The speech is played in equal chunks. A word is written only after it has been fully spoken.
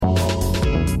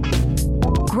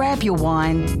grab your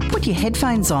wine, put your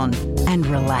headphones on and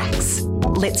relax.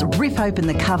 Let's rip open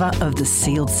the cover of the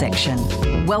sealed section.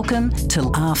 Welcome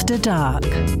to After Dark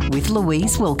with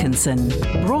Louise Wilkinson.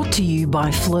 Brought to you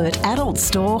by Flirt Adult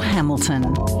Store, Hamilton.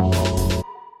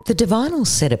 The Divinals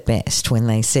said it best when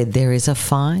they said there is a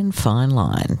fine, fine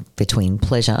line between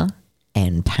pleasure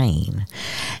and pain.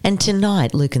 And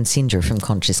tonight, Luke and Sindra from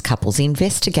Conscious Couples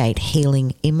investigate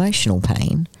healing emotional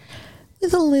pain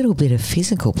with a little bit of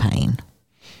physical pain.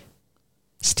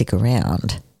 Stick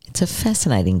around. It's a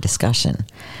fascinating discussion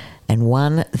and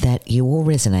one that you will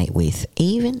resonate with,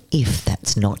 even if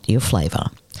that's not your flavour.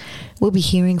 We'll be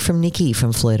hearing from Nikki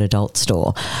from Flirt Adult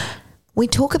Store. We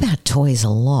talk about toys a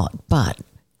lot, but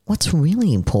what's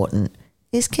really important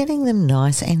is getting them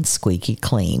nice and squeaky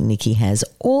clean. Nikki has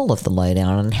all of the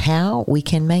lowdown on how we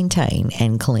can maintain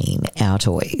and clean our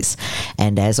toys.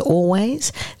 And as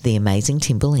always, the amazing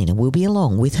Timberlina will be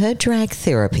along with her drag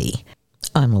therapy.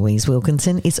 I'm Louise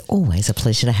Wilkinson. It's always a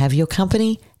pleasure to have your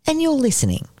company, and you're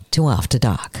listening to After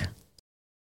Dark.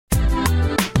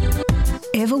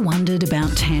 Ever wondered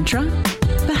about Tantra?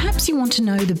 Perhaps you want to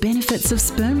know the benefits of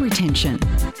sperm retention.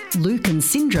 Luke and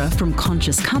Sindra from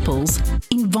Conscious Couples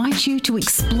invite you to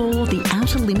explore the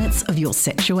outer limits of your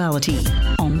sexuality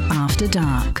on After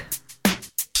Dark.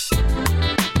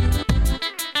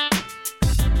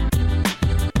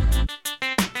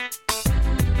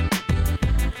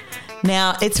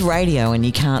 Now, it's radio and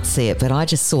you can't see it, but I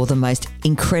just saw the most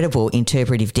incredible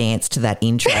interpretive dance to that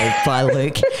intro by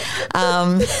Luke.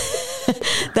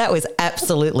 That was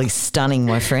absolutely stunning,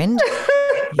 my friend.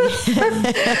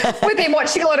 We've been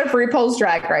watching a lot of RuPaul's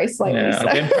Drag Race lately. Yeah, So.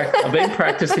 I've been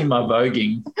practicing my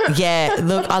voguing. Yeah,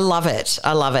 look, I love it.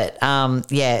 I love it.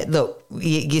 Yeah, look,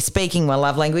 you're speaking my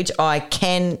love language. I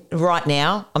can right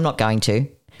now, I'm not going to,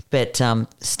 but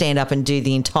stand up and do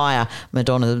the entire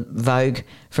Madonna Vogue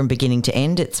from beginning to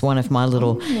end. It's one of my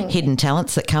little hidden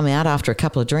talents that come out after a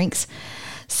couple of drinks.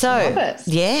 So,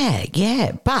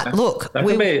 yeah. But look,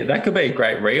 that could be a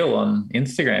great reel on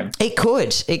Instagram. It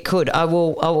could. I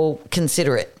will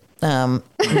consider it. Yeah.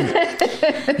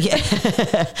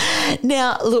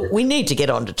 Now, look, we need to get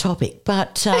on to topic,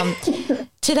 but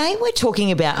today we're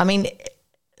talking about,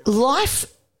 life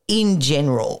in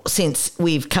general. Since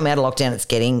we've come out of lockdown, it's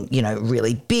getting,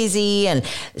 really busy, and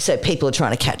so people are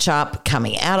trying to catch up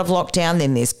coming out of lockdown.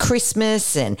 Then there's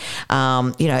Christmas and,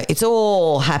 it's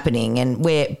all happening and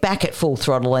we're back at full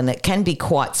throttle, and it can be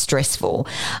quite stressful.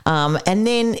 And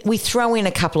then we throw in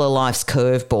a couple of life's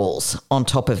curveballs on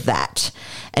top of that.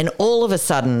 And all of a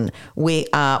sudden, we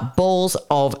are balls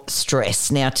of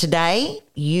stress. Now, today,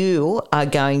 you are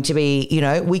going to be,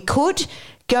 we could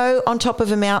go on top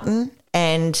of a mountain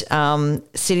and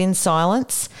sit in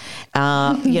silence.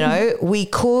 We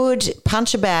could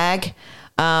punch a bag,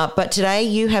 but today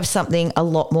you have something a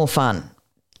lot more fun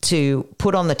to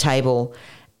put on the table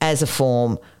as a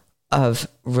form of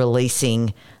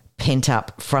releasing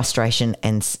pent-up frustration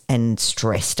and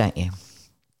stress, don't you?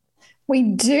 We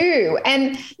do.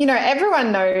 And,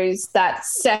 everyone knows that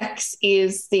sex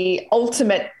is the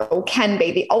ultimate, or can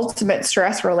be the ultimate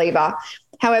stress reliever.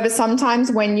 However, sometimes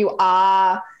when you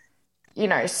are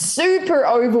super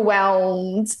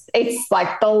overwhelmed, it's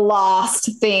like the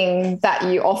last thing that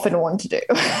you often want to do.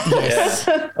 Yes.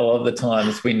 Yeah. A lot of the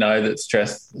times we know that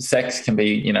sex can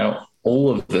be,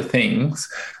 all of the things,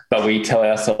 but we tell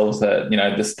ourselves that,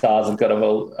 the stars have got to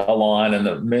align and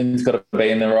the moon's got to be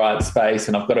in the right space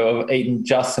and I've got to have eaten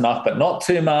just enough, but not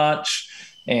too much.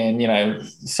 And,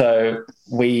 so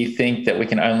we think that we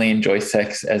can only enjoy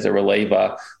sex as a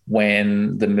reliever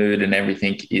when the mood and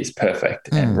everything is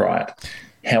perfect and right.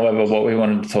 However, what we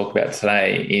wanted to talk about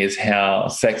today is how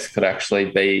sex could actually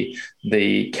be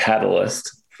the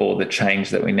catalyst for the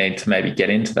change that we need to maybe get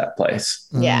into that place.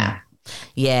 Yeah.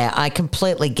 Yeah, I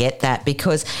completely get that,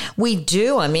 because we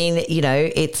do.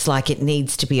 It's like it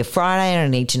needs to be a Friday and I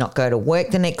need to not go to work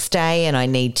the next day, and I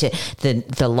need to,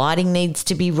 the lighting needs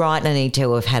to be right, and I need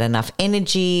to have had enough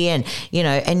energy, and,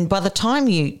 and by the time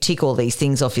you tick all these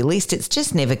things off your list, it's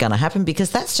just never going to happen, because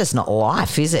that's just not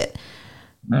life, is it?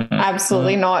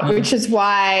 Absolutely not, which is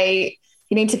why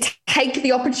you need to take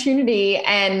the opportunity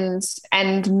and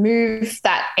move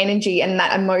that energy and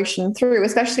that emotion through,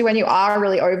 especially when you are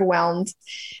really overwhelmed.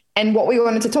 And what we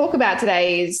wanted to talk about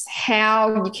today is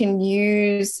how you can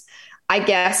use,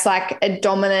 like a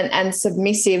dominant and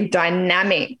submissive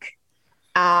dynamic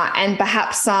and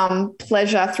perhaps some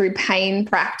pleasure through pain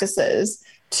practices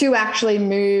to actually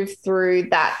move through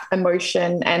that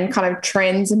emotion and kind of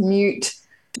transmute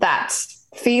that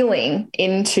feeling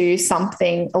into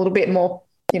something a little bit more,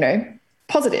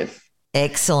 positive.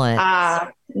 Excellent.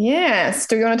 Yes.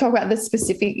 Do you want to talk about the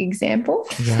specific example?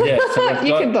 Yeah, so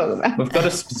You can talk about. we've got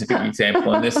a specific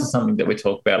example, and this is something that we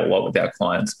talk about a lot with our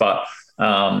clients. But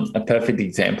a perfect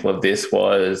example of this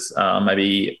was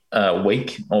maybe a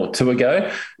week or two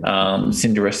ago.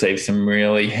 Cinda received some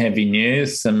really heavy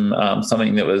news,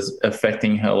 something that was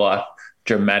affecting her life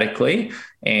dramatically.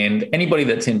 And anybody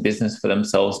that's in business for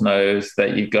themselves knows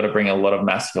that you've got to bring a lot of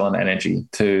masculine energy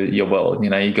to your world.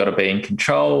 You've got to be in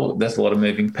control. There's a lot of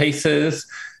moving pieces.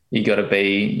 You got to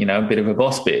be, a bit of a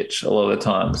boss bitch a lot of the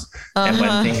times. And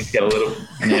when things get a little,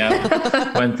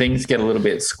 when things get a little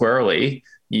bit squirrely,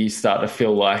 you start to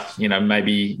feel like,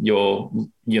 maybe you're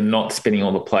not spinning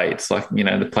all the plates. Like,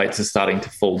 the plates are starting to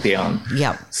fall down.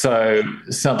 Yeah. So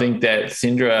something that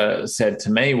Cinda said to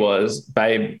me was,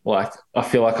 babe, like, I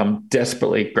feel like I'm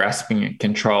desperately grasping at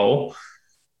control.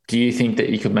 Do you think that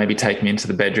you could maybe take me into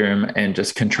the bedroom and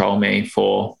just control me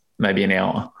for maybe an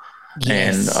hour?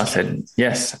 Yes. And I said,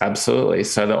 yes, absolutely.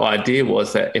 So the idea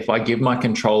was that if I give my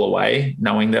control away,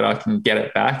 knowing that I can get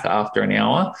it back after an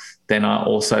hour, then I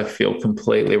also feel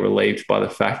completely relieved by the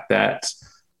fact that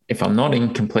if I'm not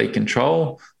in complete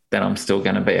control, then I'm still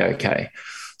going to be okay.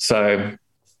 So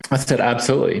I said,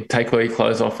 absolutely, take all your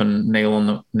clothes off and kneel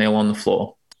on the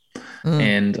floor.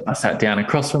 And I sat down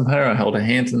across from her. I held her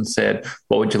hands and said,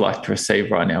 what would you like to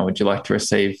receive right now? Would you like to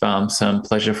receive some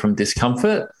pleasure from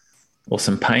discomfort or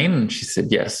some pain? And she said,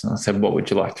 yes. And I said, what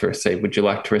would you like to receive? Would you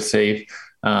like to receive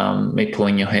me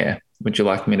pulling your hair? Would you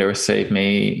like me to receive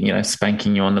me,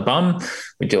 spanking you on the bum?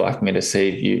 Would you like me to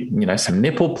receive you, some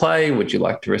nipple play? Would you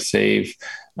like to receive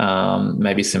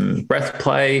maybe some breath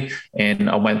play?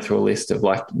 And I went through a list of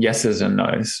like yeses and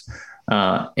nos.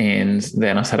 And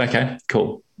then I said, okay,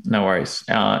 cool. No worries.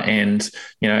 And,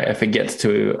 if it gets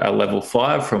to a level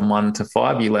 5, from 1 to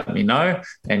 5, you let me know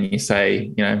and you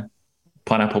say,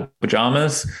 pineapple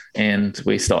pajamas, and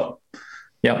we stop.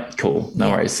 Yep, cool, no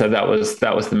worries. So that was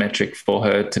the metric for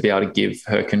her to be able to give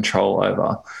her control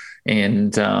over.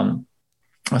 And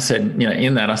I said,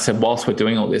 in that, I said, whilst we're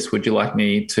doing all this, would you like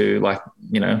me to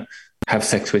have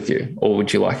sex with you, or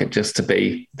would you like it just to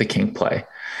be the kink play?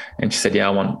 And she said, yeah,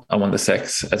 I want the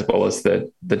sex as well as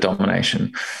the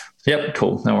domination. Yep,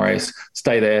 cool, no worries.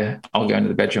 Stay there. I'll go into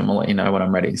the bedroom. I'll let you know when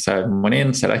I'm ready. So I went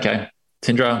in, said, okay,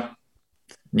 Tindra,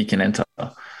 you can enter.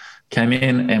 Came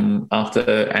in, and after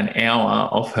an hour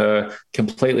of her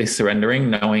completely surrendering,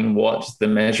 knowing what the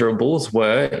measurables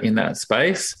were in that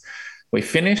space, we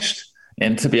finished.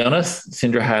 And to be honest,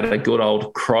 Cinda had a good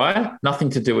old cry, nothing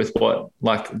to do with what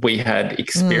we had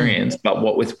experienced, but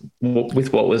with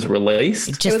what was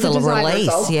released. Just the release,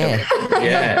 result. Yeah.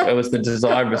 Yeah, it was the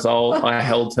desired result. I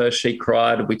held her, she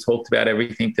cried. We talked about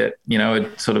everything that,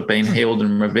 had sort of been healed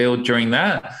and revealed during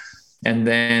that. And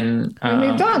then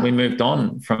we moved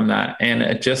on from that. And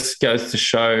it just goes to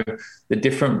show the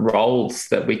different roles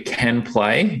that we can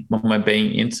play when we're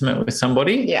being intimate with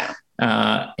somebody. Yeah.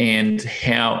 And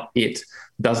how it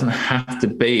doesn't have to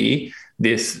be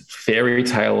this fairy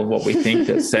tale of what we think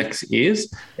that sex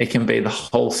is. It can be the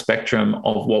whole spectrum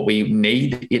of what we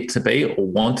need it to be or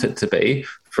want it to be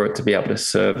for it to be able to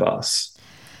serve us.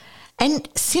 And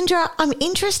Cinda, I'm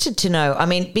interested to know,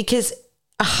 because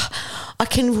I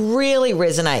can really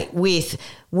resonate with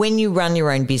when you run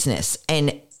your own business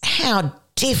and how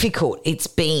difficult it's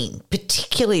been,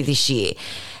 particularly this year,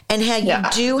 and how you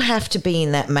do have to be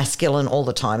in that masculine all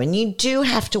the time, and you do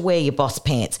have to wear your boss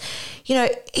pants.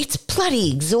 It's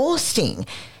bloody exhausting.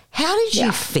 How did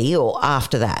you feel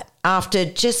after that? After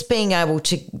just being able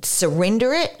to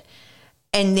surrender it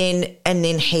and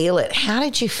then heal it? How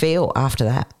did you feel after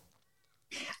that?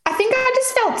 I think I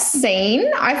just felt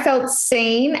seen. I felt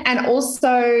seen, and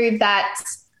also that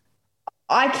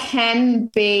I can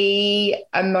be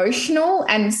emotional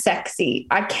and sexy.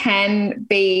 I can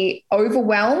be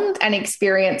overwhelmed and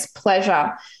experience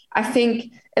pleasure. I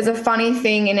think there's a funny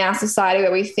thing in our society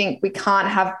where we think we can't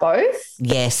have both.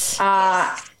 Yes. We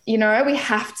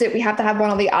have to have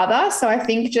one or the other. So I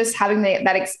think just having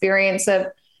that experience of,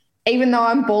 even though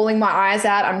I'm bawling my eyes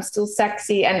out, I'm still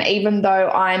sexy. And even though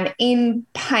I'm in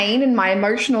pain in my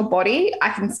emotional body, I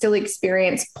can still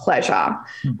experience pleasure.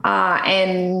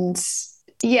 And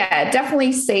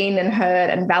definitely seen and heard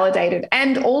and validated,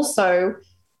 and also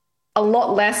a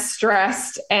lot less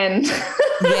stressed and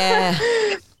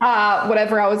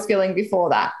whatever I was feeling before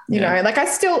that, you know, I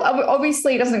still,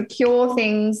 obviously it doesn't cure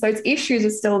things. Those issues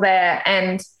are still there,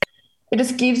 and it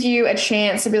just gives you a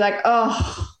chance to be like,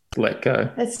 oh, let go.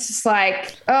 It's just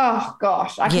like, oh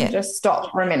gosh, I can just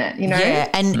stop for a minute, Yeah,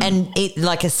 and it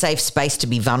like a safe space to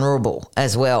be vulnerable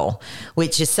as well,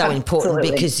 which is so important,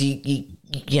 because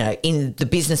you know, in the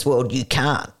business world you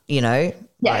can't,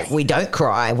 Yes. Like we don't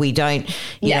cry. We don't,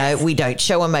 you know, we don't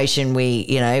show emotion.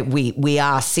 We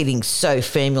are sitting so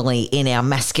firmly in our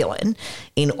masculine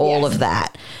in all of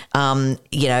that.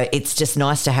 You know, it's just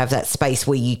nice to have that space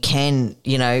where you can,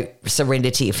 you know,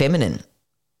 surrender to your feminine.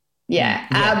 Yeah,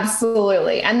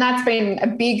 absolutely. And that's been a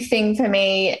big thing for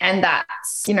me. And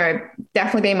that's, you know,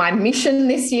 definitely been my mission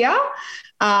this year.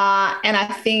 And I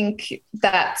think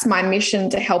that's my mission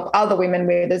to help other women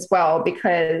with as well,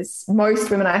 because most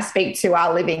women I speak to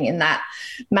are living in that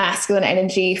masculine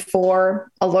energy for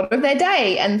a lot of their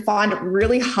day and find it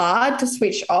really hard to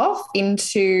switch off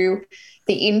into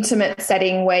the intimate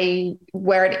setting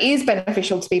where it is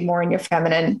beneficial to be more in your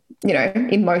feminine, you know,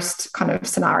 in most kind of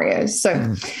scenarios.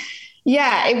 So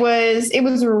yeah, it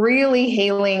was really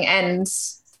healing and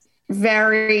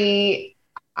very,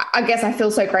 I guess I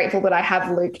feel so grateful that I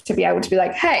have Luke to be able to be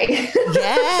like, hey,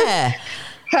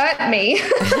 hurt me.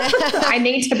 I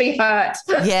need to be hurt.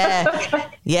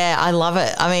 Yeah, I love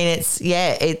it. I mean,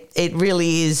 it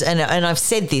really is. And I've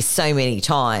said this so many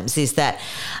times is that,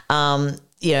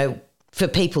 you know, for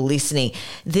people listening,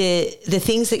 the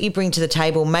things that you bring to the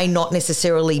table may not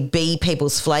necessarily be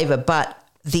people's flavour, but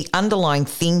the underlying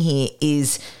thing here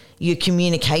is your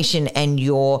communication and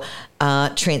your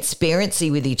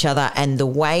transparency with each other and the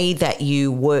way that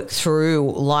you work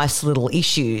through life's little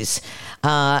issues.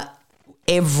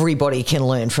 Everybody can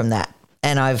learn from that.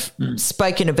 And I've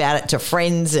spoken about it to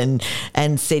friends and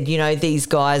said, you know, these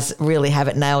guys really have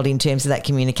it nailed in terms of that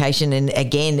communication. And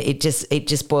again, it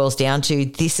just boils down to,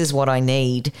 this is what I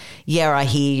need. Yeah, I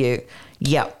hear you.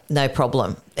 Yep, no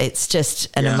problem. It's just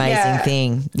an amazing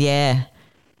thing. Yeah.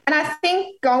 And I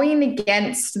think going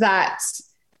against that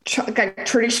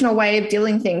traditional way of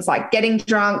dealing things like getting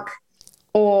drunk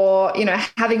or, you know,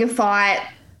 having a fight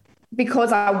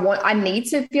because I need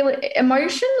to feel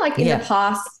emotion. Like in the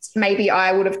past, maybe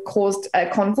I would have caused a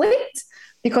conflict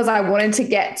because I wanted to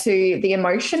get to the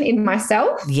emotion in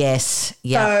myself. Yes.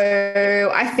 Yeah.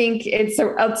 So I think it's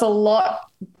a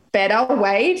lot better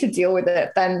way to deal with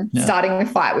it than starting a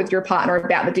fight with your partner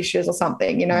about the dishes or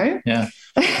something, you know? Yeah.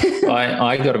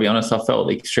 I got to be honest, I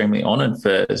felt extremely honoured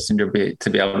for Cinder to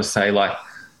be able to say, like,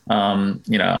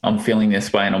 you know, I'm feeling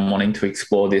this way and I'm wanting to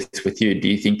explore this with you. Do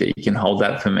you think that you can hold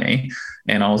that for me?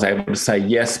 And I was able to say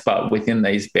yes, but within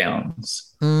these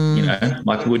bounds. You know,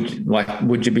 like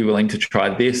would you be willing to try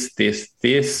this?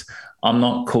 I'm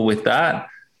not cool with that.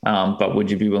 But would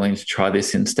you be willing to try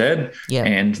this instead? Yeah.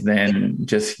 And then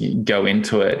just go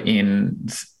into it in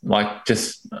like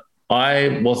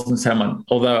I wasn't someone,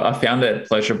 although I found it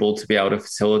pleasurable to be able to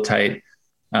facilitate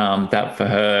that for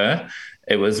her,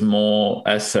 it was more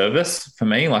a service for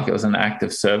me. Like it was an act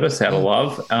of service out of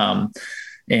love.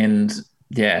 And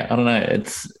yeah, I don't know.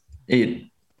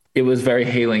 It was very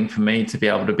healing for me to be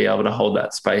able to hold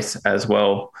that space as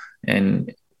well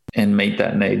and meet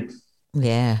that need.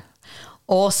 Yeah.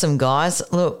 Awesome, guys.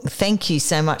 Look, thank you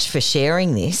so much for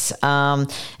sharing this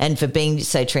and for being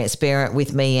so transparent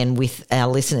with me and with our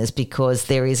listeners, because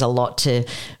there is a lot to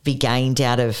be gained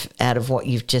out of what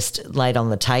you've just laid on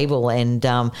the table. And,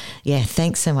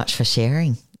 thanks so much for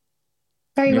sharing.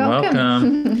 You're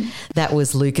welcome. That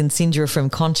was Luke and Cindra from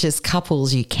Conscious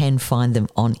Couples. You can find them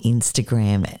on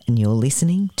Instagram, and you're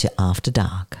listening to After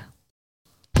Dark.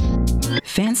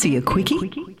 Fancy a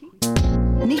quickie?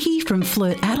 Nikki from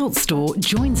Flirt Adult Store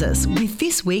joins us with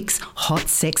this week's hot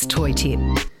sex toy tip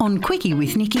on Quickie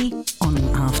with Nikki on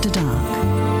After Dark.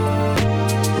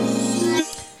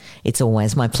 It's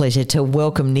always my pleasure to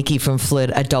welcome Nikki from Flirt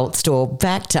Adult Store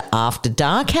back to After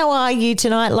Dark. How are you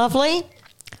tonight, lovely?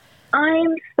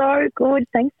 I'm so good.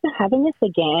 Thanks for having us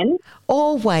again.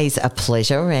 Always a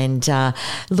pleasure. And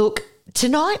look,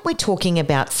 tonight we're talking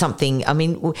about something. I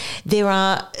mean, on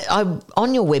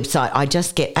your website, I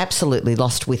just get absolutely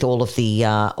lost with all of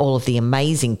the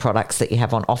amazing products that you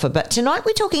have on offer. But tonight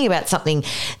we're talking about something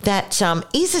that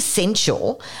is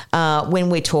essential when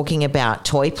we're talking about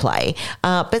toy play,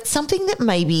 but something that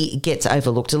maybe gets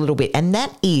overlooked a little bit, and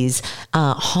that is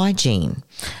hygiene.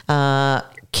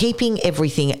 Keeping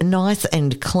everything nice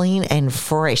and clean and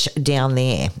fresh down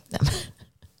there.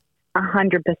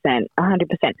 100%.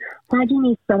 Hygiene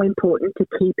is so important to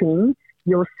keeping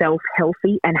yourself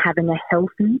healthy and having a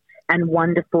healthy and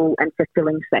wonderful and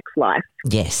fulfilling sex life.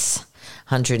 Yes,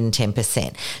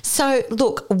 110%. So,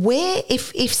 look,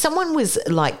 if someone was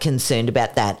like concerned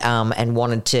about that and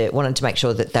wanted to make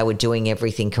sure that they were doing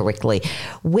everything correctly,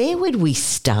 where would we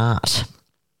start?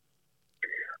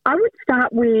 I would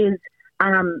start with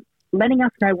letting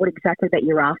us know what exactly that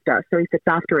you're after. So if it's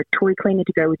after a toy cleaner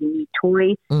to go with your new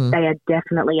toy, they are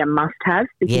definitely a must-have,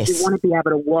 because you want to be able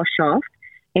to wash off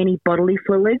any bodily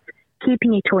fluids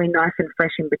keeping your toy nice and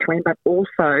fresh in between, but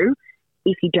also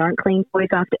if you don't clean toys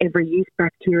after every use,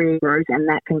 bacteria grows and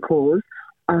that can cause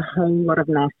a whole lot of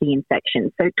nasty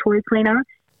infections. So toy cleaner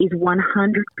is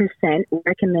 100%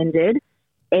 recommended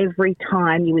every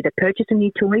time you either purchase a new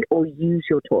toy or use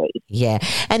your toy. Yeah.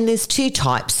 And there's two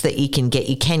types that you can get.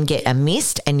 You can get a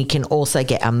mist and you can also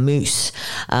get a mousse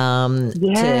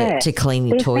to clean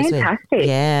your toys fantastic. with.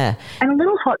 Yeah. And a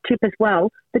little hot tip as well,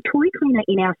 the toy cleaner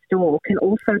in our store can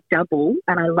also double,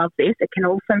 and I love this, it can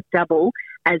also double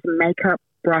as makeup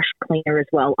brush cleaner as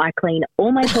well. I clean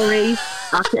all my toys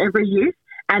after every use,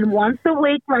 and once a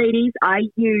week, ladies, I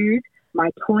use my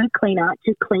toy cleaner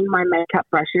to clean my makeup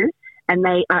brushes. And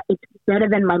it's better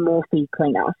than my Morphe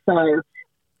cleaner. So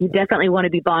you definitely want to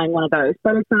be buying one of those.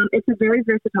 But it's a very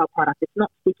versatile product. It's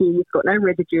not sticky. It's got no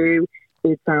residue.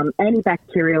 It's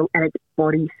antibacterial and it's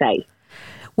body safe.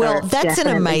 Well, So that's an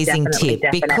amazing tip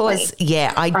because,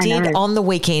 on the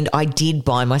weekend, I did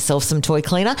buy myself some toy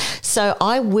cleaner. So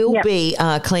I will be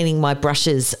cleaning my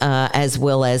brushes as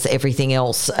well as everything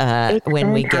else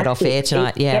when we get off air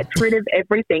tonight. It gets rid of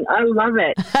everything. I love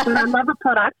it. But I love a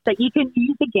product that you can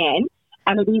use again.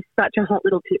 And it is such a hot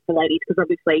little tip for ladies because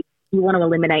obviously you want to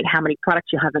eliminate how many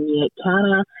products you have on your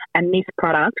counter. And this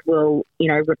product will,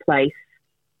 replace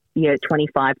your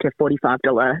 $25 to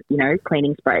 $45,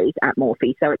 cleaning sprays at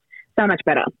Morphe. So it's so much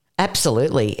better.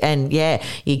 Absolutely. And,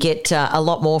 you get a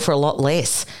lot more for a lot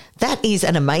less. That is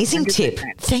an amazing 100%. Tip.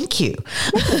 Thank you.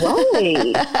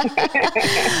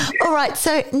 All right.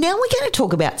 So now we're going to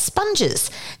talk about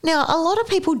sponges. Now, a lot of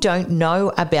people don't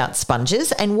know about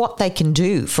sponges and what they can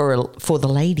do for the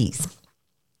ladies.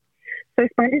 So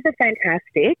sponges are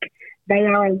fantastic. They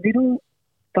are a little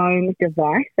foam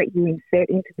device that you insert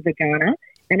into the vagina.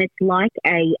 And it's like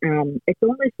it's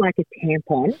almost like a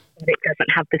tampon, but it doesn't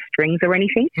have the strings or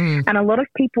anything. And a lot of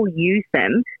people use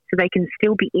them so they can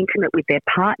still be intimate with their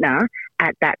partner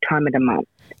at that time of the month.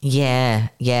 Yeah.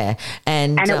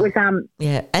 And it was and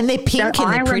they're pink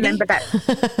and they're pretty. Remember that.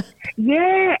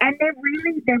 And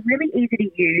they're really easy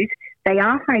to use. They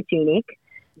are hygienic.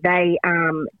 They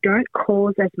don't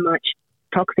cause as much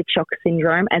toxic shock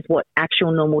syndrome as what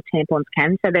actual normal tampons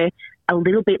can. So they're a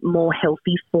little bit more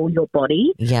healthy for your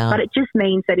body. Yeah. But it just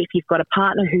means that if you've got a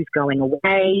partner who's going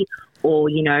away or,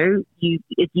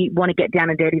 if you want to get down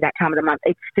and dirty that time of the month,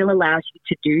 it still allows you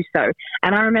to do so.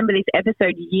 And I remember this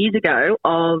episode years ago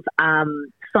of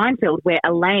Seinfeld where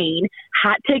Elaine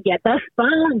had to get the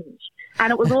sponge.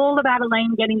 And it was all about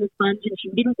Elaine getting the sponge and she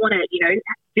didn't want to,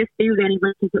 just do with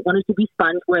anyone because it wanted to be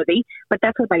sponge worthy. But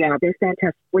that's what they are. They're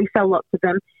fantastic. We sell lots of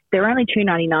them. They're only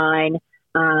 $2.99.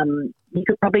 You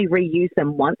could probably reuse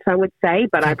them once, I would say,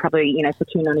 but I probably, for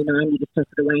 $2.99, you just toss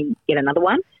it away and get another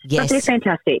one. Yes. But they're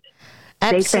fantastic.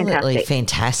 Absolutely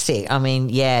fantastic. I mean,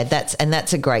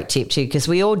 that's a great tip too, because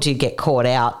we all do get caught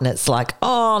out and it's like,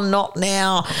 oh, not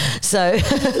now. So,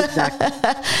 exactly.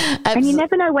 And you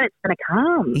never know when it's going to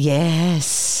come.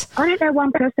 Yes. I don't know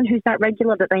one person who's that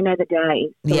regular that they know the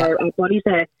day. So our bodies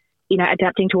are,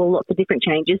 adapting to all lots of different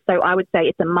changes. So I would say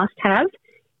it's a must-have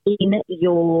in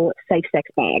your safe sex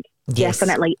bag. Yes.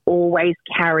 Definitely always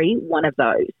carry one of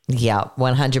those. Yeah,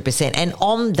 100%. And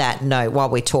on that note, while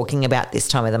we're talking about this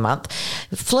time of the month,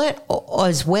 Flirt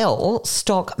as well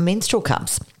stock menstrual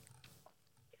cups.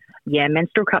 Yeah,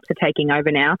 menstrual cups are taking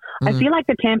over now. I feel like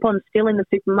the tampon's still in the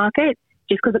supermarket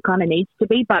just because it kind of needs to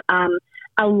be, but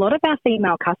a lot of our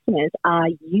female customers are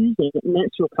using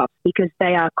menstrual cups because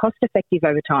they are cost-effective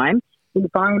over time,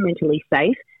 environmentally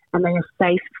safe, and they are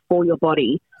safe for your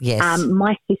body. Yes.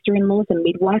 My sister-in-law is a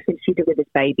midwife and she delivers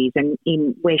babies, and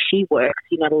in where she works,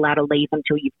 you're not allowed to leave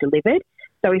until you've delivered.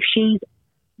 So if she's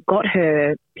got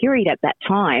her period at that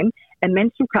time, a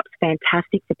menstrual cup's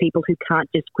fantastic for people who can't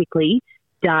just quickly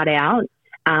dart out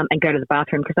and go to the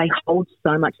bathroom because they hold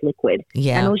so much liquid.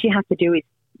 Yeah. And all you have to do is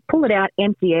pull it out,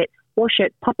 empty it, wash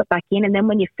it, pop it back in, and then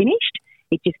when you're finished,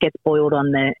 it just gets either boiled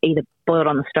on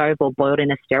the stove or boiled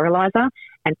in a sterilizer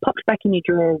and popped back in your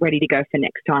drawer ready to go for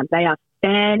next time. They are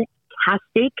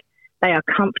fantastic. They are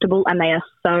comfortable and they are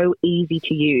so easy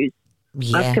to use.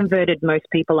 Yeah. I've converted most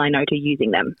people I know to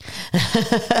using them.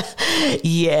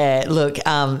 Yeah, look,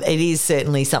 it is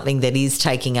certainly something that is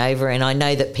taking over, and I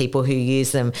know that people who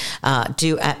use them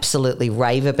do absolutely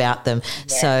rave about them.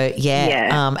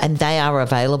 Yeah. So, and they are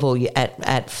available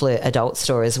at Flirt Adult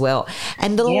Store as well.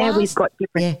 And we've got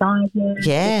different sizes,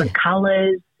 different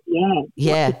colours. Yeah.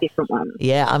 Lots of different ones.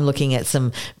 Yeah, I'm looking at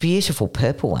some beautiful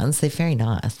purple ones. They're very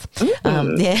nice.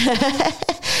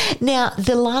 Now,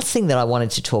 the last thing that I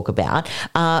wanted to talk about,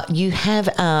 you have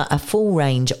a full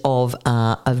range of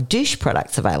douche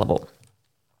products available.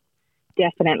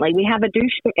 Definitely. We have a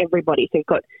douche for everybody. So we've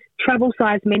got travel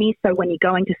size minis, so when you're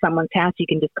going to someone's house, you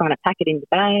can just kind of pack it in the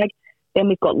bag. Then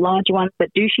we've got larger ones,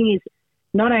 but douching is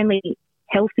not only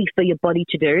healthy for your body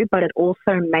to do, but it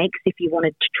also makes, if you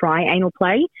wanted to try anal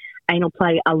play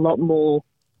a lot more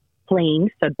clean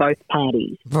for both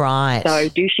parties. Right. So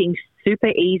douching's super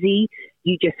easy.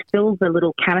 You just fill the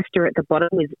little canister at the bottom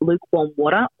with lukewarm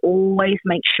water. Always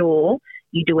make sure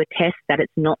you do a test that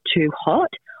it's not too hot.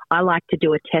 I like to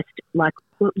do a test like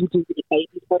what you do with your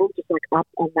baby's bottle, just like up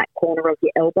on that corner of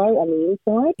your elbow on the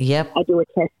inside. Yep. I do a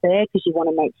test there because you want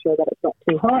to make sure that it's not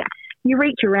too hot. You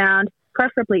reach around,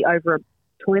 preferably over a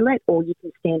toilet, or you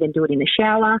can stand and do it in the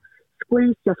shower.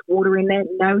 Squeeze just water in there,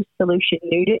 no solution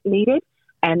needed.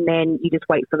 And then you just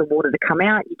wait for the water to come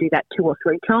out. You do that 2 or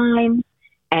 3 times.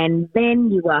 And then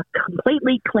you are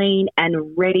completely clean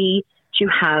and ready to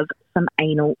have some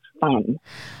anal fun.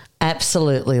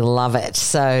 Absolutely love it.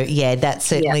 So, yeah, that's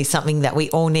certainly something that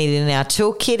we all need in our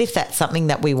toolkit if that's something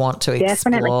that we want to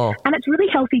explore. Definitely. And it's really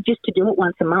healthy just to do it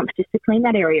once a month, just to clean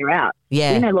that area out.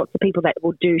 Yeah. You know, lots of people that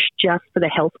will douche just for the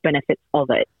health benefits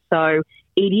of it. So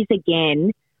it is,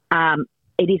 again,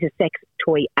 it is a sex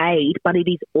toy aid, but it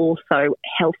is also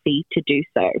healthy to do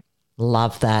so.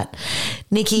 Love that.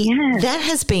 Nikki, that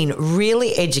has been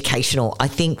really educational. I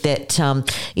think that,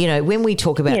 when we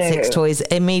talk about sex toys,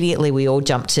 immediately we all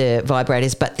jump to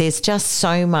vibrators, but there's just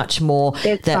so much more.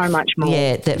 Flirt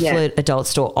Adult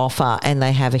Store offer, and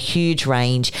they have a huge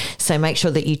range. So make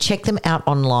sure that you check them out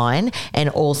online, and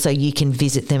also you can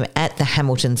visit them at the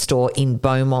Hamilton store in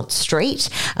Beaumont Street.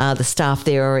 The staff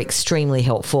there are extremely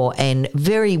helpful and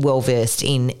very well versed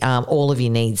in all of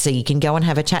your needs. So you can go and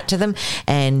have a chat to them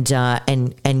and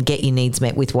get your needs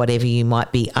met with whatever you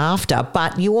might be after.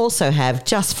 But you also have,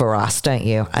 just for us, don't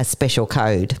you, a special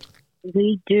code?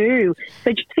 We do.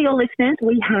 So just for your listeners,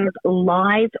 we have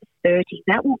Live 30.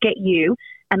 That will get you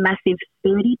a massive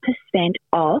 30%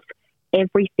 off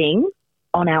everything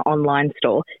on our online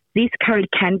store. This code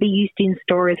can be used in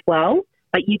store as well,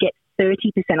 but you get 30%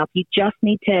 off. You just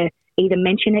need to either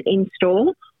mention it in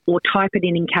store or type it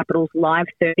in capitals Live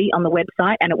 30 on the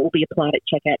website, and it will be applied at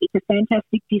checkout. It's a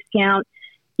fantastic discount.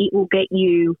 It will get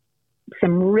you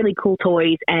some really cool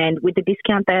toys, and with the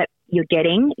discount that you're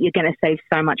getting, you're going to save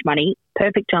so much money.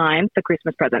 Perfect time for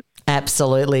Christmas presents.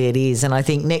 Absolutely it is. And I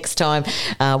think next time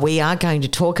we are going to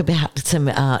talk about some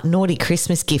naughty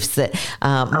Christmas gifts that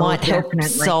might help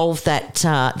solve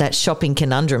that shopping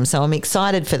conundrum. So I'm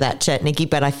excited for that chat, Nikki,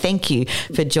 but I thank you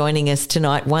for joining us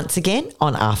tonight once again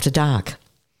on After Dark.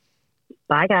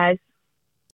 Bye, guys.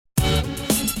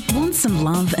 Want some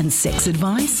love and sex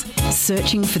advice?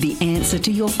 Searching for the answer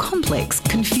to your complex,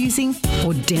 confusing,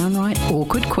 or downright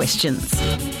awkward questions?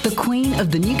 The queen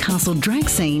of the Newcastle drag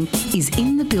scene is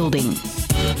in the building.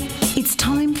 It's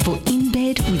time for In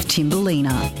Bed with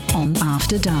Timberlina on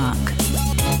After Dark.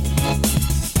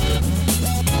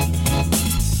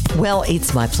 Well,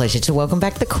 it's my pleasure to welcome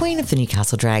back the queen of the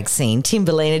Newcastle drag scene,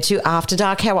 Timberlina, to After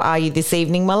Dark. How are you this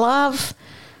evening, my love?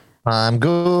 I'm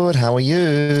good. How are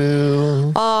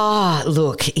you? Oh,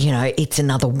 look, it's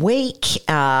another week.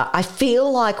 I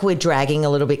feel like we're dragging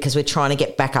a little bit because we're trying to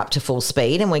get back up to full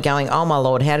speed and we're going, oh, my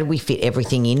Lord, how did we fit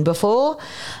everything in before?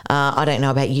 I don't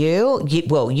know about you.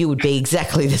 You would be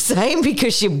exactly the same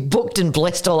because you're booked and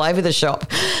blessed all over the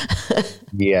shop.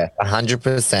 Yeah,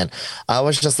 100%. I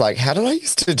was just like, how did I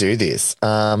used to do this?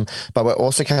 But we're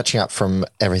also catching up from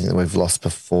everything that we've lost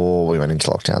before we went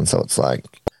into lockdown. So it's like,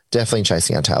 definitely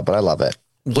chasing our tail, but I love it.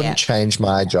 Wouldn't change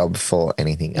my job for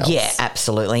anything else. Yeah,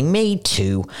 absolutely. Me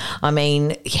too. I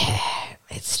mean,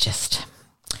 it's just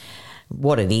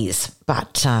what it is.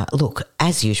 But look,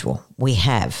 as usual, we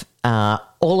have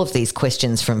all of these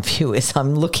questions from viewers.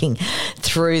 I'm looking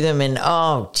through them and,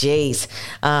 oh, geez,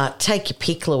 take your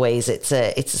pick, Louise. It's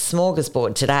a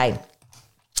smorgasbord today.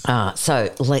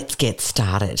 So let's get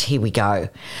started. Here we go.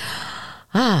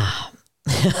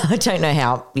 I don't know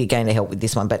how you're going to help with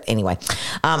this one, but anyway,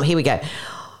 here we go.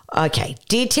 Okay.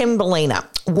 Dear Timberlina,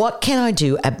 what can I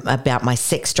do about my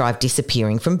sex drive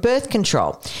disappearing from birth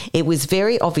control? It was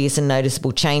very obvious and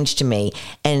noticeable change to me,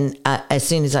 and as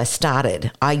soon as I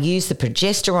started, I used the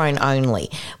progesterone only,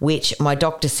 which my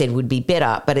doctor said would be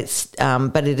better, but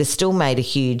it has still made a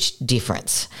huge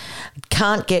difference.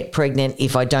 Can't get pregnant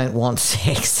if I don't want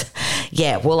sex.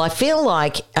 Yeah, well, I feel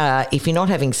like if you're not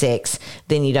having sex,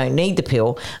 then you don't need the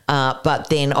pill. But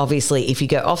then obviously if you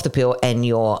go off the pill and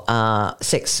your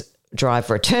sex drive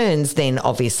returns, then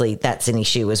obviously that's an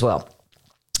issue as well.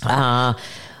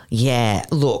 Yeah,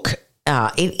 look,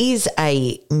 it is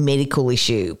a medical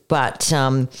issue, but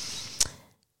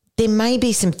there may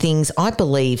be some things. I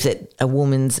believe that a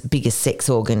woman's biggest sex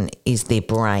organ is their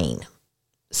brain.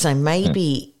 So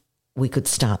maybe we could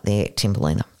start there,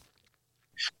 Timberlina.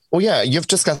 Well, yeah, you've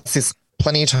discussed this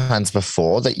plenty of times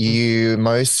before that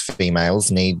most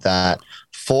females need that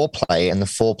foreplay, and the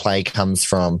foreplay comes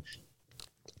from,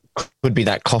 could be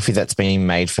that coffee that's being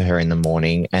made for her in the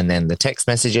morning, and then the text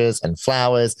messages and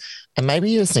flowers. And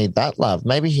maybe you just need that love.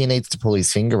 Maybe he needs to pull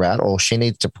his finger out, or she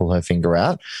needs to pull her finger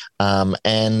out,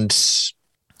 and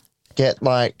get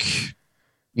like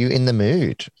you in the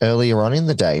mood earlier on in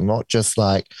the day, not just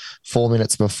like 4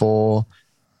 minutes before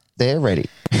they're ready.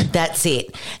 That's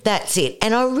it.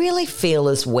 And I really feel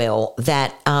as well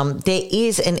that there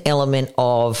is an element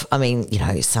of, I mean, you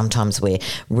know, sometimes we're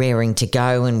raring to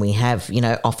go and we have, you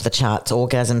know, off the charts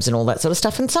orgasms and all that sort of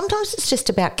stuff. And sometimes it's just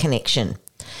about connection.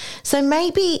 So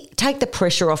maybe take the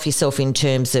pressure off yourself in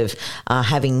terms of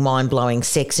having mind-blowing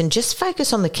sex and just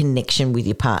focus on the connection with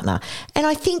your partner. And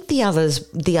I think the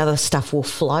other stuff will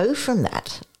flow from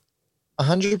that.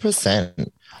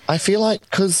 100%. I feel like,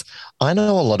 because I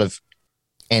know a lot of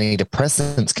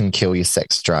antidepressants can kill your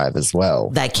sex drive as well.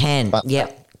 They can,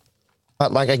 yep.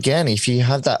 But like, again, if you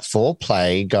have that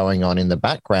foreplay going on in the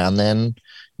background, then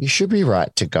you should be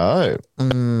right to go.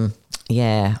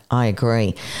 Yeah, I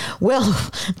agree.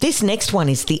 Well, this next one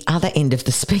is the other end of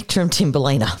the spectrum,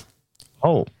 Timberlina.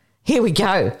 Oh. Here we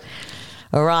go.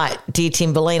 All right, dear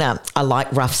Timberlina, I like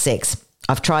rough sex.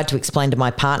 I've tried to explain to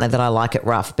my partner that I like it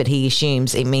rough, but he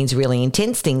assumes it means really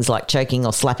intense things like choking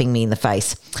or slapping me in the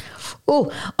face.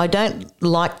 Oh, I don't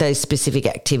like those specific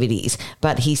activities,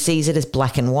 but he sees it as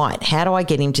black and white. How do I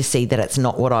get him to see that it's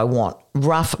not what I want?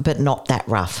 Rough, but not that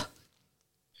rough.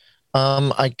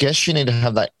 I guess you need to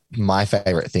have that. My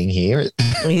favorite thing here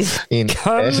is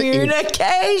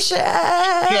communication.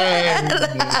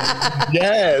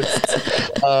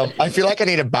 Yes. I feel like I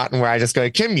need a button where I just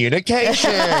go communication.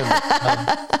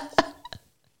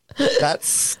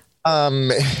 That's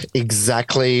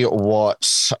exactly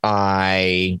what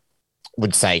I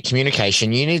would say.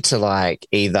 Communication. You need to like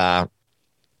either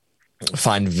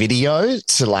find video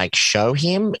to like show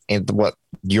him what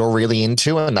you're really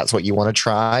into and that's what you want to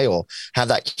try, or have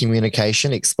that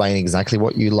communication, explain exactly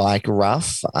what you like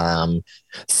rough.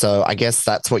 So I guess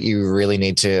that's what you really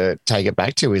need to take it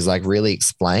back to, is like really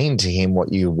explain to him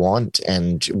what you want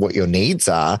and what your needs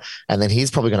are. And then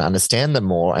he's probably going to understand them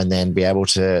more and then be able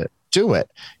to do it.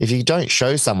 If you don't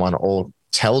show someone or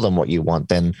tell them what you want,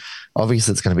 then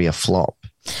obviously it's going to be a flop.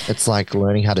 It's like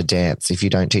learning how to dance. If you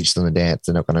don't teach them to dance,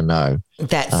 they're not going to know.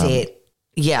 That's it.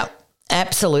 Yeah,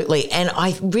 absolutely. And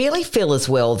I really feel as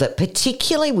well that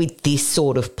particularly with this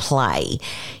sort of play,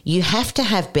 you have to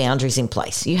have boundaries in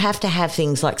place. You have to have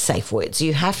things like safe words.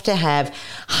 You have to have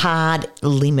hard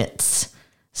limits.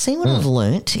 See what I've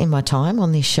learnt in my time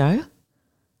on this show?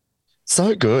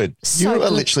 So good. You are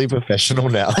literally professional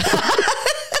now.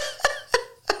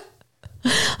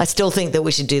 I still think that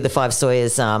we should do the Five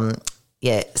Sawyers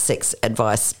sex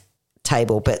advice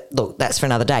table, but look, that's for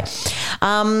another day.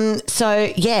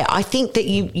 So yeah, I think that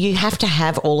you have to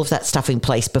have all of that stuff in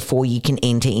place before you can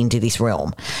enter into this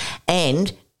realm.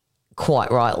 And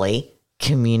quite rightly,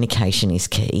 communication is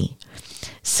key.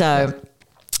 So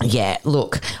yeah,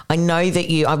 look, I know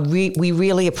that we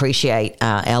really appreciate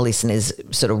our listeners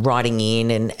sort of writing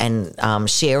in and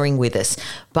sharing with us,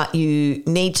 but you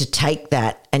need to take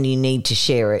that and you need to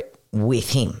share it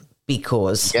with him,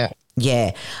 because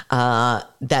that's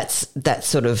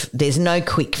sort of, there's no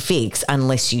quick fix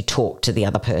unless you talk to the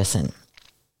other person.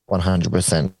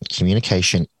 100%.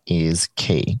 Communication is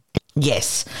key.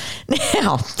 Yes.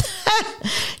 Now,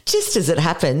 just as it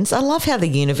happens, I love how the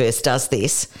universe does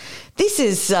this. This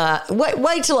is,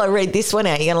 wait till I read this one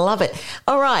out. You're going to love it.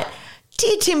 All right.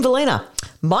 Dear Timberlina,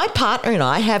 my partner and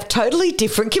I have totally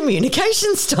different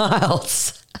communication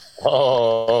styles.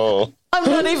 Oh, I'm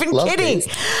not even kidding.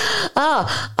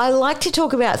 I like to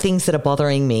talk about things that are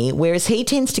bothering me, whereas he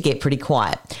tends to get pretty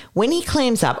quiet. When he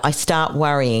clams up, I start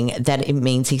worrying that it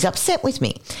means he's upset with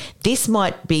me. This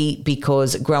might be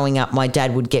because growing up, my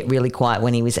dad would get really quiet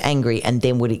when he was angry and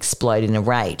then would explode in a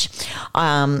rage.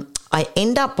 I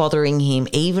end up bothering him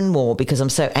even more because I'm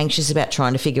so anxious about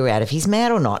trying to figure out if he's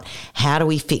mad or not. How do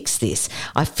we fix this?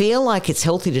 I feel like it's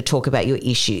healthy to talk about your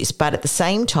issues, but at the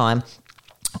same time,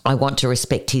 I want to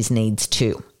respect his needs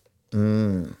too.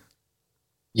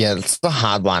 Yeah, it's the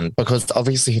hard one because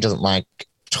obviously he doesn't like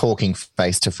talking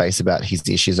face to face about his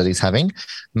issues that he's having.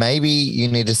 Maybe you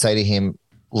need to say to him,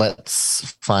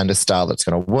 let's find a style that's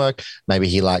going to work. Maybe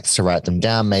he likes to write them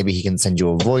down. Maybe he can send you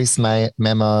a voice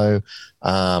memo.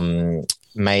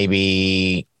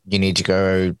 Maybe you need to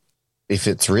go, if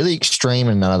it's really extreme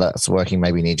and none of that's working,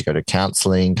 maybe you need to go to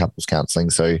counselling, couples counselling,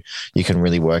 so you can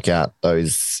really work out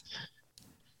those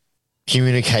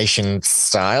communication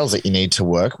styles that you need to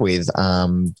work with.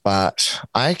 But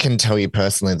I can tell you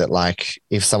personally that, like,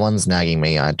 if someone's nagging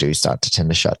me, I do start to tend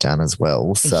to shut down as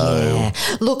well. So, yeah.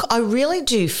 Look, I really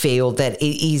do feel that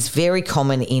it is very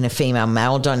common in a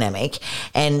female-male dynamic.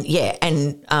 And,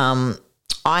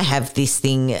 I have this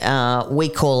thing, we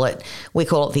call it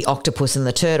the octopus and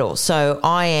the turtle. So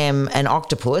I am an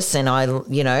octopus and I,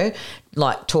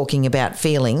 like talking about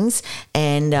feelings,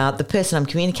 and the person I'm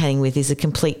communicating with is a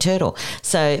complete turtle.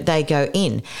 So they go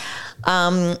in.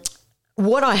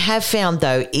 What I have found,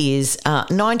 though, is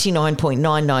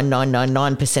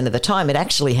 99.99999% of the time it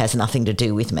actually has nothing to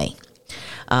do with me.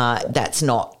 That's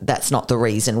not the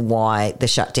reason why the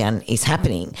shutdown is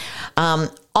happening.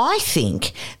 I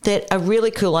think that a really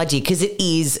cool idea, because it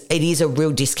is a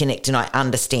real disconnect, and I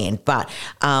understand, but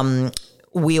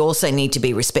we also need to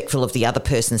be respectful of the other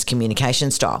person's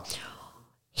communication style.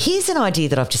 Here's an idea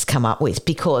that I've just come up with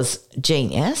because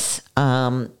genius.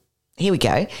 Here we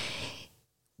go.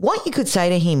 What you could say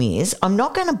to him is, I'm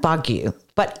not going to bug you,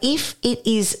 but if it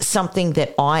is something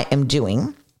that I am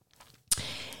doing,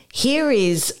 here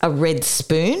is a red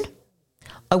spoon.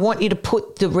 I want you to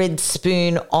put the red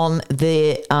spoon on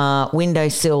the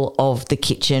windowsill of the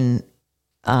kitchen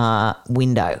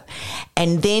window,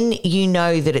 and then you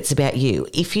know that it's about you.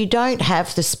 If you don't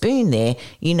have the spoon there,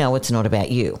 you know it's not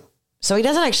about you. So he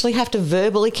doesn't actually have to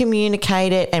verbally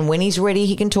communicate it, and when he's ready,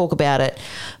 he can talk about it.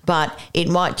 But it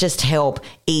might just help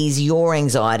ease your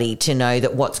anxiety to know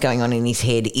that what's going on in his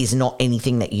head is not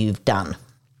anything that you've done.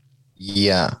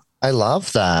 Yeah, I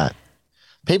love that.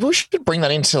 People should bring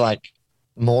that into, like,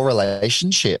 more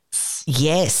relationships.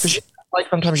 Yes. Like,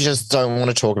 sometimes you just don't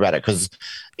want to talk about it because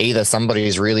either somebody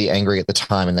is really angry at the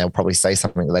time and they'll probably say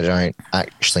something that they don't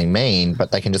actually mean,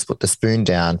 but they can just put the spoon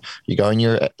down. You go in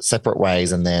your separate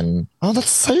ways, and then, oh,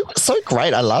 that's so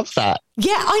great. I love that.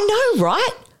 Yeah, I know,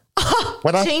 right?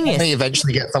 When Genius. I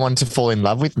eventually get someone to fall in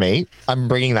love with me, I'm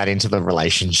bringing that into the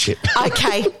relationship.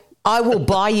 Okay. I will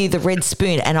buy you the red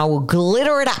spoon and I will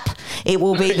glitter it up. It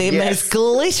will be the most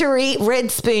glittery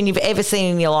red spoon you've ever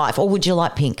seen in your life. Or would you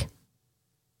like pink?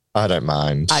 I don't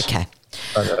mind. Okay.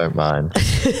 I don't mind.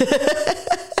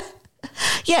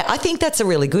 Yeah, I think that's a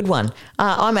really good one.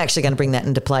 I'm actually going to bring that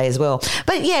into play as well.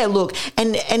 But yeah, look,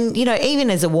 and even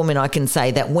as a woman, I can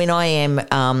say that when I am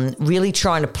really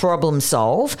trying to problem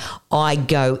solve, I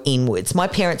go inwards. My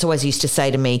parents always used to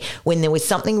say to me, when there was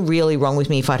something really wrong with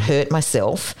me, if I'd hurt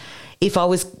myself, if I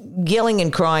was yelling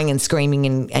and crying and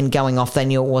screaming and going off, they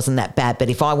knew it wasn't that bad. But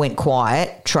if I went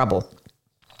quiet, trouble.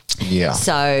 Yeah.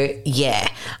 So, yeah,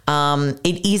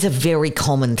 it is a very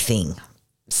common thing.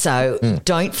 So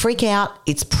don't freak out.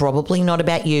 It's probably not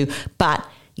about you, but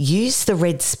use the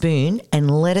red spoon and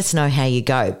let us know how you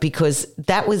go, because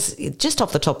that was just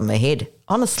off the top of my head.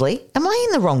 Honestly, am I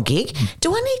in the wrong gig?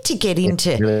 Do I need to get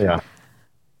into? Yeah.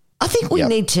 I think we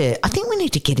need to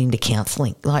get into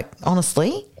counselling. Like,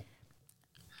 honestly,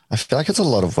 I feel like it's a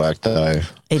lot of work, though.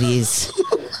 it is.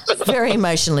 It's very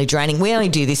emotionally draining. We only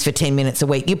do this for 10 minutes a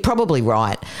week. You're probably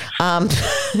right.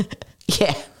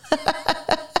 Yeah.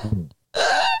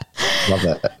 Love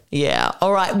it. Yeah.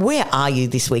 All right. Where are you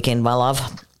this weekend, my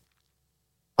love?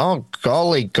 Oh,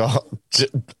 golly, God.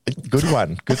 Good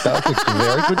one. That was a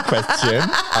very good question.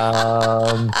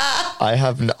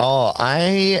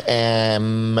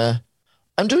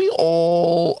 I'm doing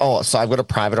so I've got a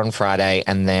private on Friday,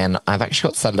 and then I've actually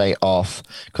got Saturday off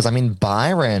because I'm in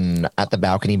Byron at the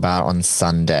Balcony Bar on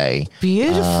Sunday.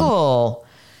 Beautiful.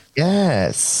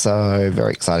 Yeah, so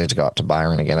very excited to go up to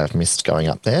Byron again. I've missed going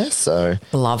up there, so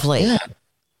lovely. Yeah.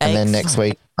 And then next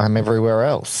week I'm everywhere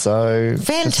else. So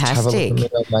fantastic. Just have a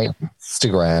look at my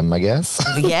Instagram, I guess.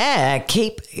 Yeah,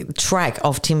 keep track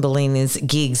of Timberlina's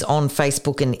gigs on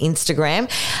Facebook and Instagram.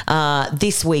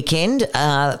 This weekend,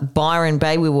 Byron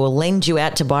Bay, we will lend you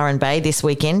out to Byron Bay this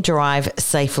weekend. Drive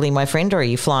safely, my friend, or are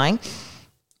you flying?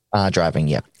 Driving,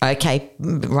 yeah. Okay,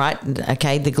 right.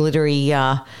 Okay, the glittery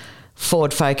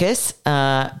Ford Focus.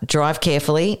 Drive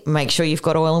carefully. Make sure you've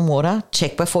got oil and water.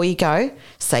 Check before you go.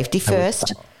 Safety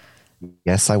first.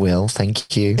 Yes, I will.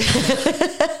 Thank you.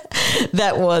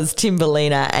 That was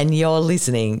Timberlina, and you're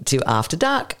listening to After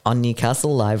Dark on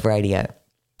Newcastle Live Radio.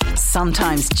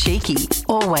 Sometimes cheeky,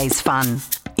 always fun.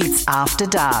 It's After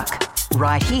Dark,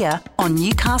 right here on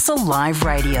Newcastle Live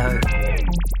Radio.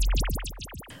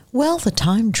 Well, the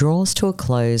time draws to a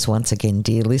close once again,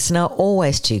 dear listener,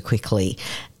 always too quickly,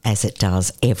 as it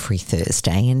does every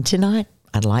Thursday. And tonight,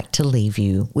 I'd like to leave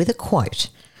you with a quote.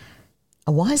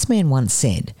 A wise man once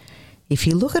said, "If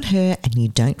you look at her and you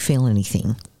don't feel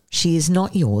anything, she is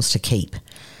not yours to keep.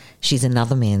 She's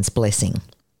another man's blessing.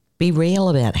 Be real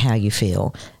about how you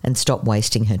feel and stop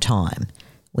wasting her time.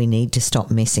 we need to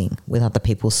stop messing with other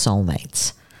people's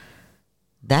soulmates.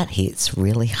 That hits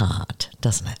really hard,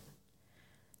 doesn't it?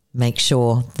 Make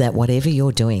sure that whatever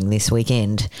you're doing this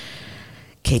weekend,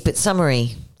 keep it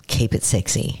summery, keep it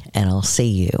sexy, and I'll see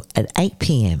you at 8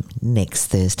 p.m. next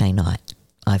Thursday night.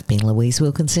 I've been Louise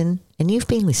Wilkinson, and you've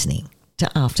been listening to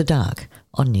After Dark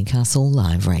on Newcastle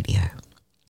Live Radio.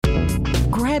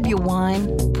 Grab your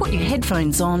wine, put your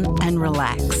headphones on and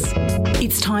relax.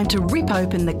 It's time to rip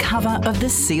open the cover of the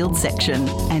sealed section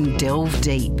and delve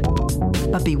deep.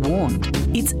 But be warned,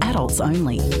 it's adults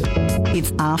only.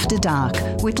 It's After Dark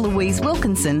with Louise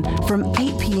Wilkinson from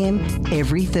 8 p.m.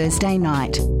 every Thursday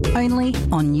night, only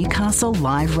on Newcastle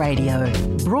Live Radio.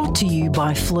 Brought to you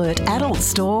by Flirt Adult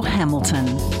Store,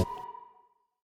 Hamilton.